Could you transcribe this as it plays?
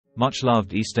much-loved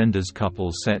EastEnders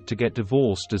couple set to get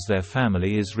divorced as their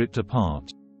family is ripped apart.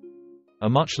 A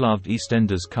much-loved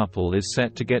EastEnders couple is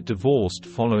set to get divorced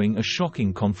following a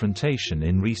shocking confrontation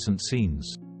in recent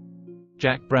scenes.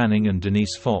 Jack Branning and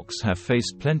Denise Fox have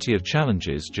faced plenty of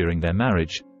challenges during their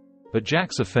marriage, but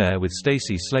Jack's affair with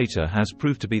Stacey Slater has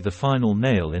proved to be the final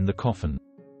nail in the coffin.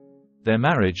 Their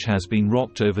marriage has been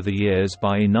rocked over the years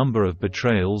by a number of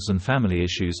betrayals and family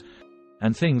issues,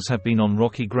 and things have been on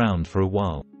rocky ground for a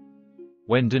while.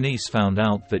 When Denise found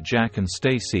out that Jack and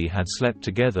Stacey had slept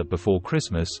together before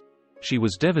Christmas, she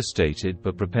was devastated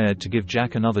but prepared to give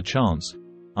Jack another chance,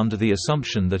 under the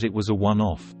assumption that it was a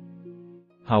one-off.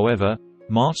 However,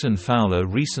 Martin Fowler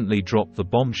recently dropped the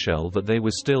bombshell that they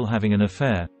were still having an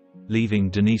affair, leaving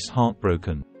Denise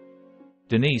heartbroken.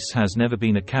 Denise has never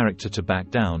been a character to back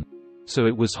down, so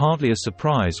it was hardly a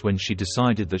surprise when she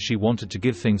decided that she wanted to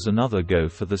give things another go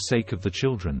for the sake of the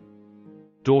children.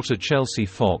 Daughter Chelsea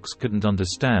Fox couldn't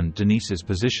understand Denise's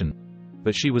position,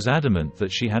 but she was adamant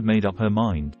that she had made up her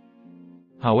mind.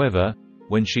 However,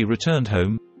 when she returned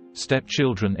home,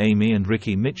 stepchildren Amy and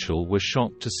Ricky Mitchell were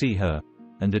shocked to see her,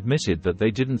 and admitted that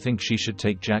they didn't think she should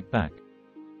take Jack back.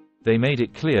 They made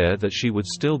it clear that she would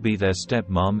still be their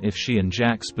stepmom if she and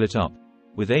Jack split up,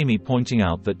 with Amy pointing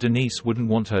out that Denise wouldn't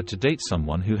want her to date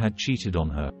someone who had cheated on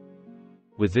her.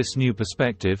 With this new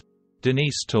perspective,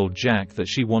 Denise told Jack that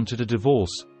she wanted a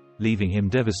divorce, leaving him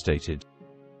devastated.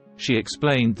 She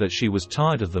explained that she was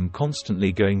tired of them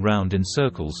constantly going round in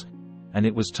circles, and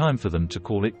it was time for them to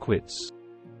call it quits.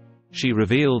 She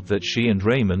revealed that she and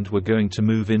Raymond were going to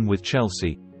move in with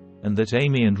Chelsea, and that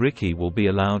Amy and Ricky will be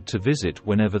allowed to visit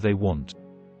whenever they want.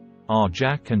 Are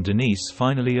Jack and Denise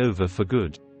finally over for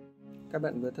good? Các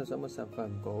bạn vừa theo dõi một sản phẩm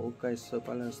của OK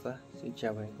Spoiler. Xin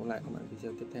chào và hẹn gặp lại các bạn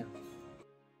video tiếp theo.